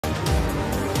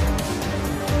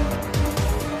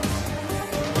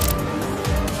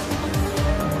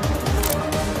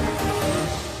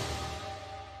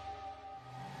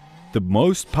the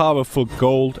most powerful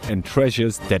gold and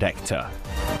treasures detector.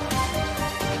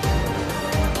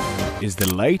 Is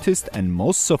the latest and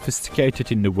most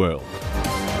sophisticated in the world.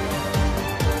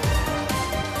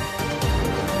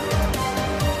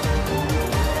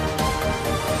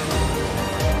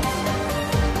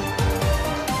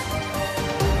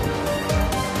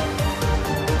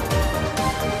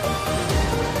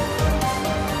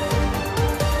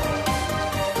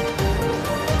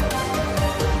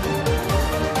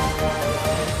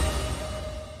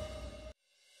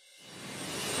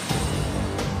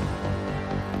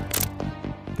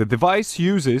 The device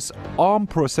uses ARM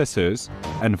processors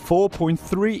and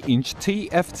 4.3-inch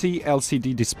TFT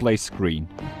LCD display screen.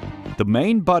 The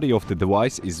main body of the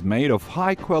device is made of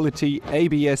high-quality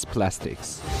ABS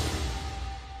plastics.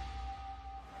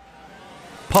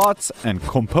 Parts and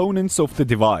components of the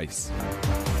device.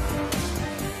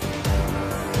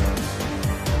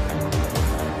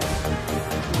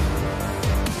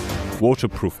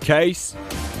 Waterproof case.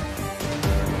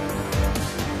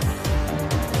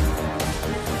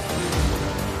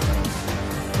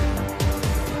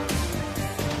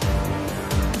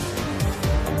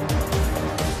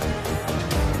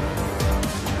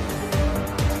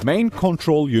 Main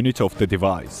control unit of the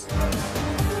device.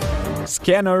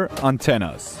 Scanner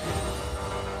antennas.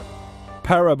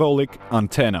 Parabolic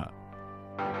antenna.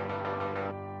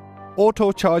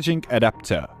 Auto charging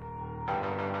adapter.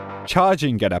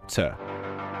 Charging adapter.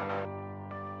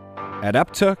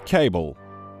 Adapter cable.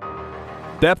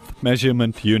 Depth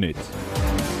measurement unit.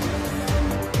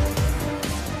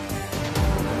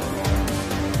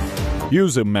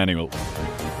 User manual.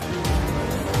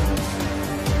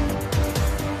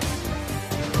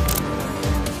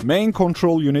 Main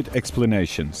control unit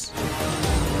explanations.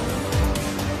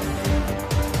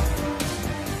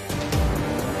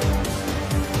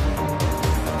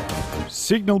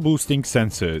 Signal boosting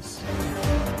sensors.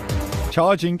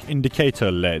 Charging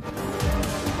indicator LED.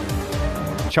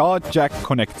 Charge jack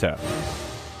connector.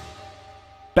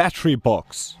 Battery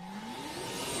box.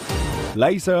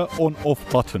 Laser on-off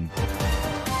button.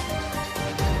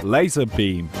 Laser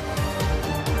beam.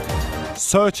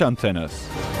 Search antennas.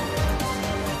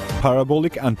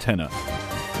 Parabolic antenna.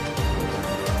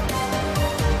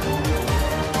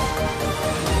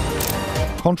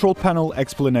 Control panel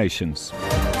explanations.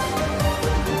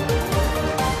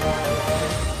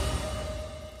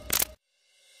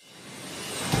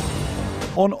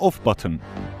 On-off button.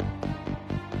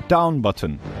 Down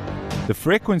button. The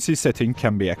frequency setting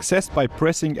can be accessed by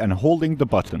pressing and holding the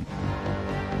button.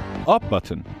 Up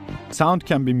button. Sound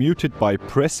can be muted by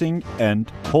pressing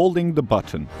and holding the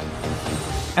button.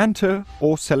 Enter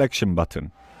or selection button.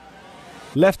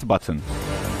 Left button.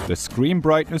 The screen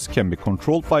brightness can be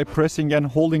controlled by pressing and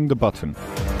holding the button.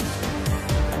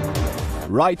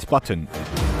 Right button.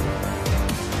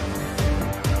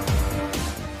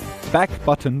 Back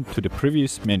button to the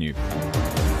previous menu.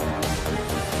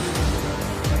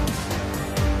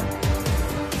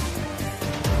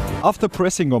 After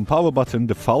pressing on power button,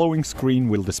 the following screen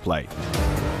will display.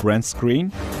 Brand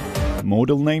screen,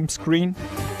 model name screen,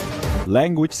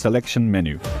 language selection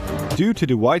menu. Due to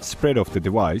the wide spread of the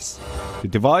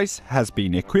device has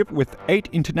been equipped with 8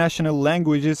 international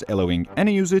languages, allowing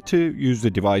any user to use the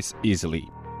device easily.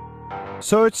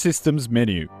 Search systems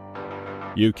menu.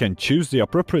 You can choose the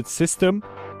appropriate system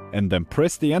and then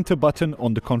press the enter button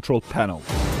on the control panel.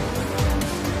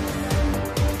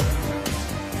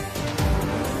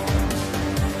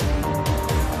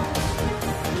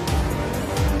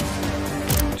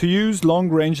 To use Long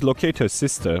Range Locator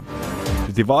system,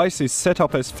 the device is set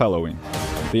up as following.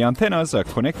 The antennas are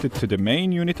connected to the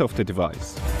main unit of the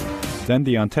device. Then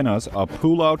the antennas are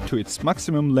pulled out to its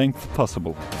maximum length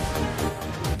possible.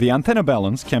 The antenna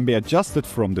balance can be adjusted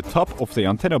from the top of the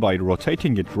antenna by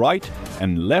rotating it right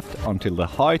and left until the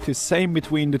height is same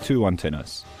between the two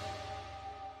antennas.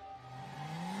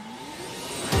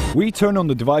 We turn on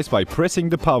the device by pressing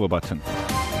the power button.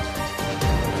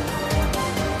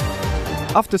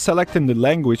 After selecting the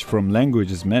language from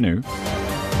Languages menu,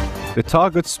 the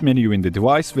Targets menu in the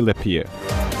device will appear.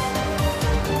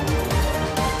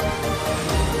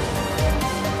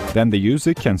 Then the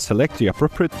user can select the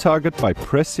appropriate target by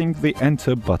pressing the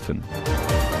Enter button.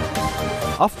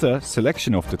 After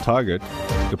selection of the target,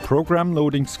 the program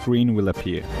loading screen will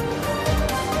appear.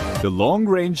 The Long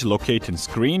Range Locating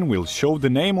screen will show the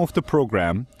name of the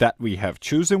program that we have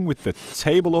chosen with the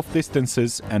table of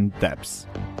distances and depths.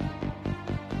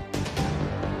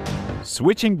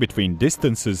 Switching between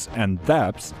distances and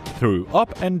depths through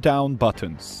up and down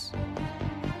buttons.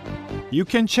 You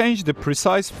can change the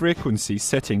precise frequency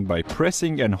setting by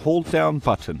pressing and hold down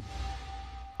button.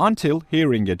 Until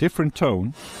hearing a different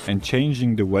tone and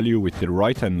changing the value with the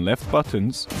right and left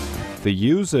buttons, the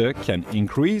user can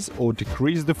increase or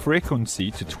decrease the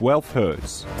frequency to 12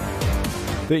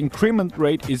 Hz. The increment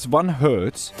rate is 1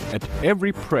 Hz at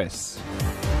every press.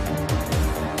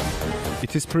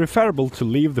 It is preferable to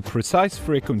leave the precise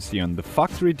frequency on the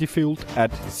factory default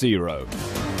at 0.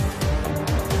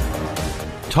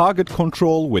 Target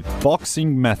control with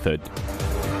boxing method.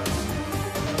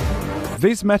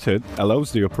 This method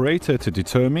allows the operator to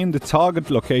determine the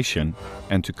target location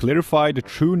and to clarify the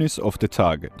trueness of the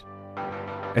target.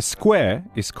 A square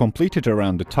is completed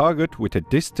around the target with a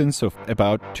distance of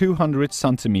about 200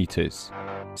 centimeters,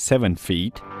 7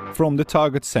 feet, from the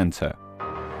target center.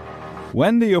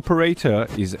 When the operator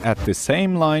is at the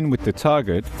same line with the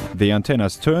target, the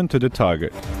antennas turn to the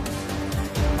target.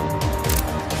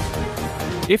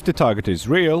 If the target is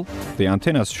real, the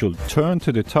antennas should turn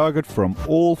to the target from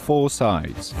all 4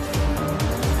 sides.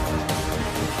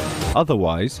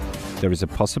 Otherwise, there is a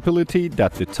possibility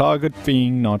that the target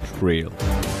being not real.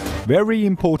 Very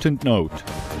important note: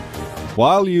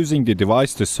 while using the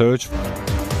device to search,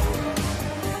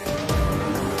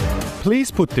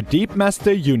 please put the Deep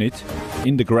Master unit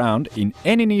in the ground in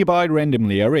any nearby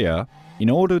randomly area in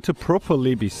order to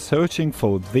properly be searching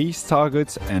for these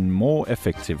targets and more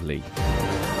effectively.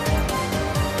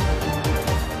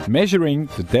 Measuring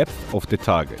the depth of the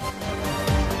target.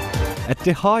 At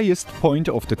the highest point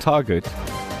of the target,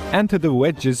 enter the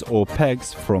wedges or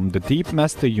pegs from the Deep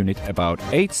Master unit about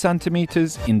 8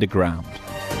 cm in the ground.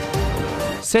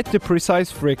 Set the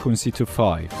precise frequency to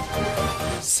 5.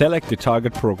 Select the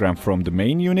target program from the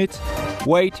main unit.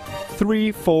 Wait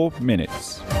 3-4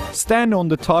 minutes. Stand on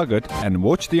the target and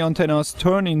watch the antennas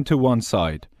turn into one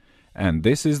side. And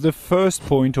this is the first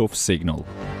point of signal.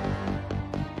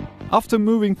 After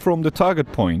moving from the target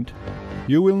point,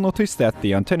 you will notice that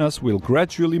the antennas will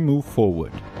gradually move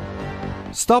forward.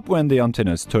 Stop when the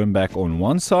antennas turn back on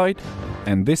one side,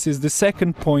 and this is the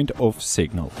second point of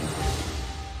signal.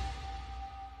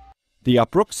 The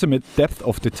approximate depth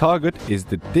of the target is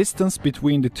the distance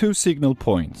between the 2 signal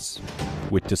points,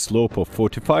 with the slope of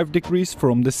 45 degrees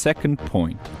from the second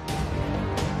point.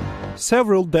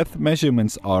 Several depth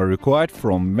measurements are required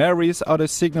from various other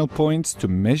signal points to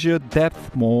measure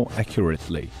depth more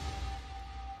accurately.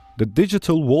 The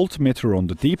digital voltmeter on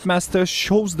the Deep Master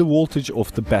shows the voltage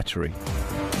of the battery.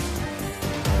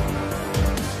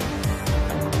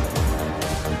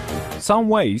 Some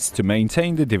ways to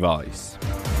maintain the device.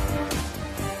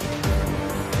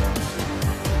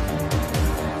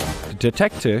 The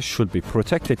detector should be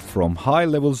protected from high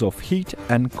levels of heat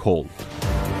and cold.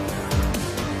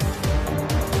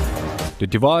 The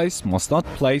device must not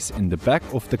place in the back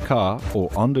of the car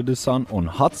or under the sun on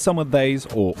hot summer days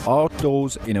or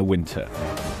outdoors in a winter.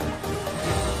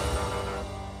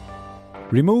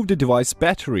 Remove the device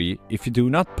battery if you do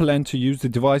not plan to use the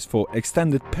device for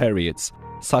extended periods,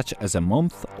 such as a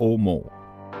month or more.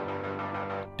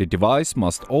 The device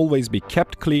must always be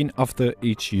kept clean after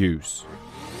each use.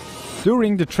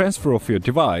 During the transfer of your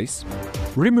device,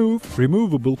 remove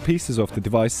removable pieces of the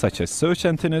device such as search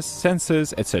antennas,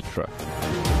 sensors, etc.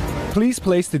 Please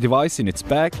place the device in its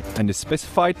bag and the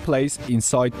specified place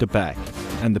inside the bag,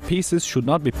 and the pieces should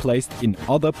not be placed in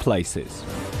other places.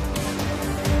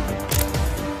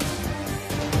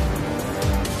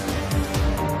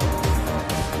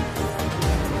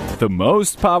 The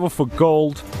most powerful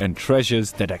gold and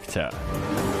treasures detector.